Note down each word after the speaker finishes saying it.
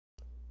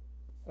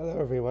Hello,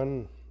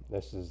 everyone.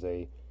 This is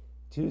a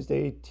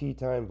Tuesday tea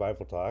time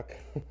Bible talk.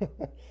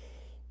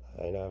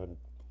 I haven't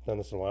done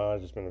this in a while.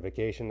 I've just been on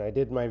vacation. I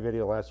did my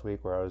video last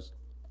week where I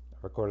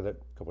recorded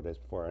it a couple days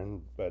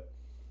beforehand, but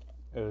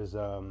it was,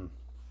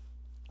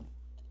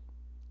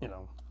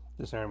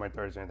 just airing my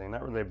thoughts or anything.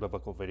 Not really a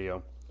biblical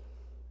video.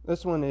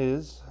 This one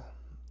is,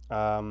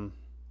 um,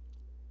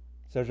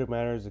 subject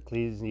matter is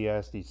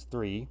Ecclesiastes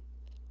 3.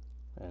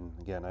 And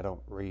again, I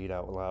don't read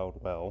out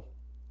loud well.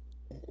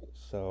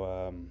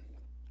 So,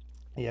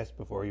 yes,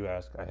 before you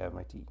ask, I have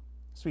my tea.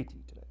 Sweet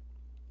tea today.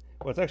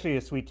 Well, it's actually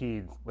a sweet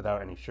tea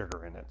without any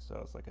sugar in it,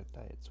 so it's like a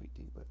diet sweet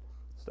tea, but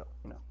still.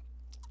 Now,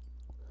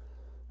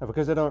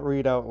 because I don't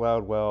read out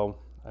loud well,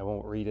 I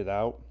won't read it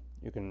out.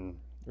 You can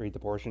read the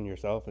portion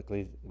yourself,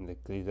 in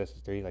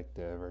Ecclesiastes 3, like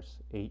the verse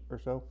 8 or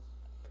so.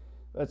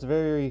 That's a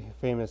very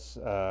famous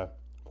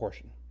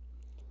portion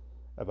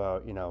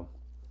about,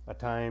 a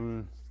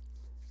time,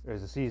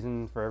 there's a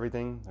season for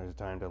everything. There's a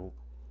time to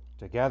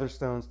gather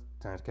stones,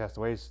 time to cast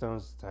away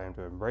stones, time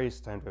to embrace,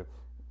 time to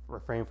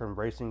refrain from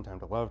embracing, time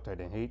to love, time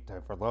to hate,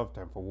 time for love,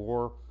 time for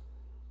war.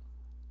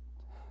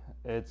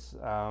 It's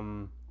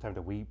time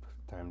to weep,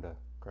 time to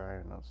cry,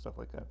 and stuff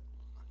like that.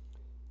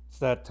 It's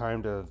that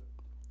time to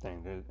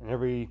thing. In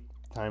every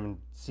time and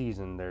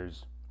season,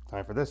 there's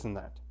time for this and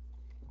that.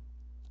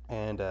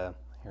 And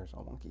here's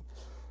all wonky.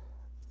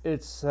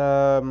 It's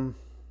because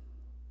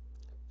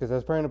I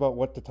was praying about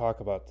what to talk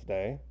about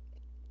today,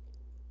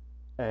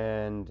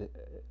 and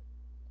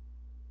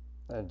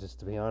just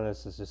to be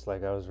honest, it's just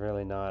like I was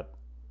really not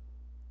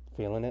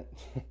feeling it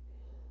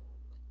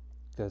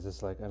because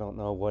it's like I don't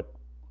know what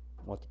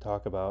to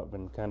talk about.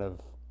 Been kind of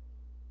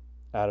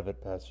out of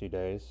it past few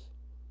days,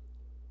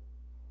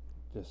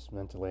 just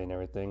mentally and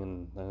everything,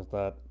 and I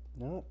thought,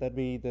 no, that'd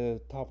be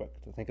the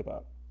topic to think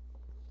about.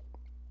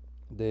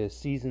 The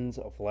seasons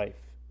of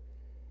life.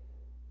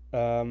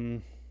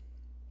 We're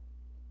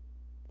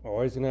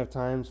always gonna have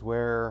times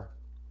where,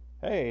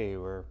 hey,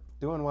 we're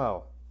doing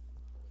well.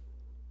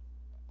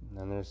 And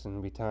then there's going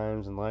to be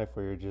times in life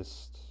where you're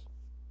just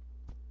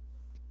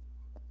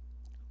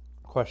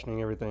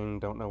questioning everything,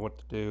 don't know what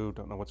to do,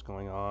 don't know what's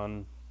going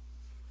on,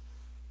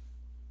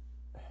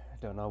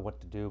 don't know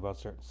what to do about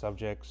certain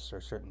subjects or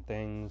certain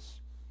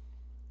things,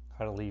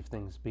 how to leave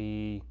things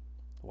be,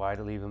 why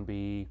to leave them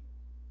be,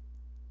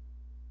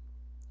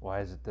 why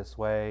is it this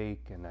way,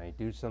 can I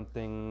do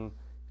something,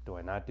 do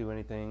I not do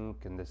anything,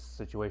 can this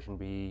situation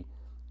be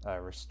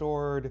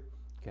restored,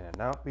 can it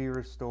not be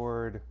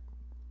restored?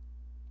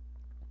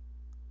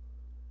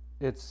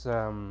 It's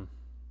it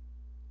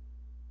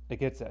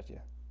gets at you,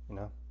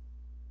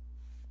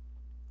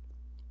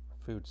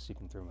 Food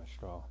seeping through my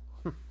straw.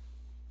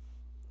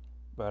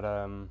 But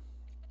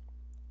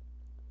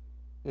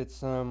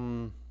it's it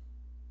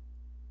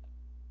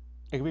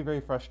can be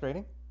very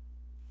frustrating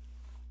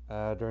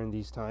during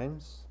these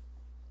times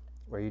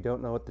where you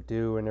don't know what to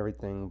do and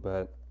everything,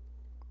 but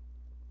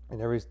in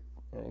every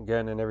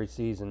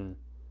season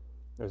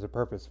there's a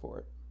purpose for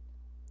it.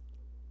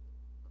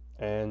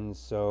 And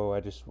so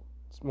it's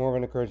more of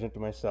an encouragement to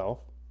myself,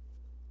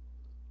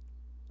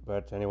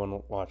 but to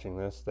anyone watching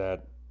this,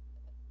 that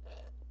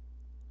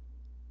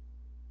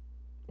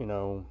we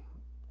don't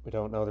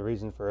know the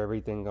reason for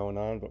everything going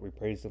on, but we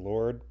praise the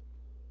Lord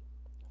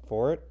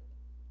for it,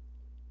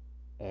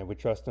 and we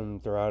trust Him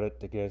throughout it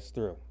to get us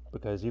through.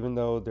 Because even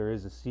though there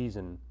is a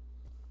season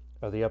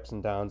of the ups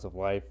and downs of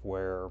life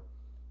where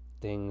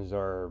things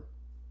are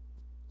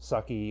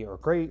sucky or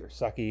great, or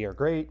sucky or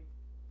great,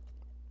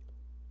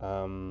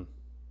 the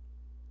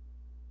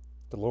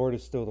Lord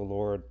is still the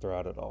Lord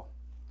throughout it all.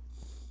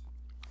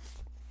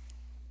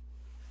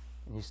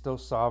 And He's still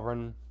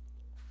sovereign.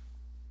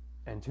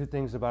 And two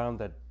things about Him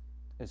that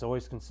is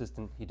always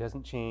consistent: He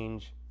doesn't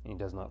change, and He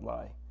does not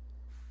lie.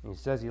 And He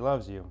says He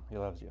loves you, He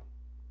loves you.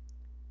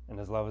 And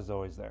His love is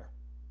always there.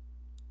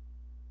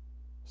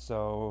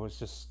 So it's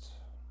just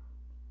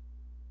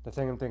the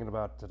thing I'm thinking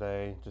about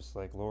today, just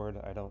like, Lord,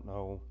 I don't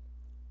know.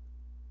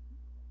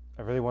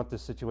 I really want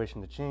this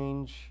situation to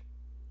change,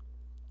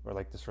 or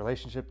like this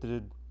relationship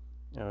to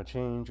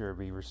change or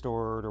be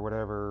restored or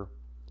whatever,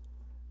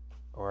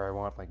 or I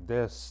want like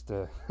this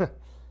to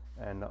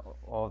and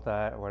all of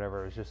that or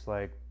whatever. It's just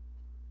like,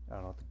 I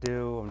don't know what to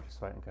do. I'm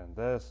just fighting kind of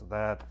this or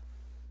that.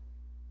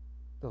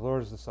 The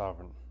Lord is the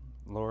sovereign.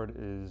 The Lord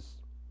is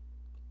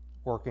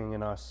working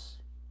in us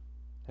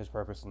His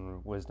purpose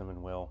and wisdom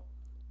and will,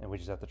 and we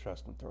just have to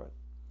trust Him through it.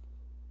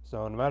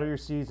 So no matter your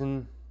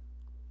season,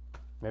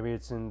 maybe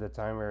it's in the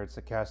time where it's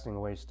a casting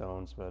away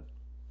stones, but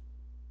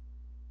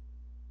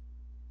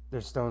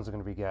there's stones that are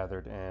going to be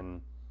gathered,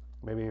 and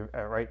maybe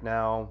right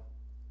now,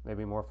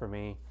 maybe more for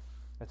me,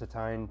 it's a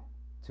time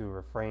to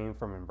refrain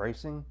from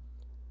embracing,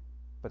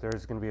 but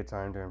there's going to be a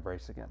time to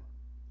embrace again.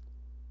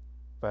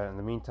 But in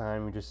the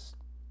meantime,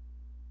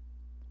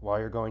 while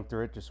you're going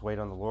through it, just wait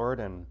on the Lord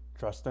and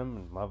trust Him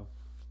and love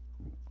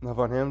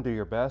on Him, do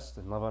your best,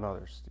 and love on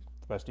others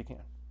the best you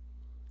can.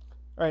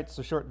 All right,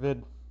 so short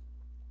vid.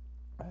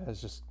 I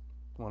just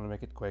want to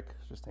make it quick,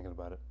 just thinking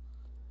about it.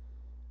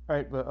 All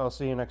right, but I'll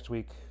see you next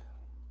week.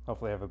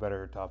 hopefully have a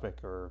better topic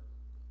or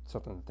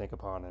something to think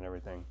upon and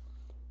everything.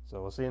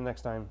 So we'll see you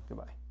next time.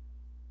 Goodbye.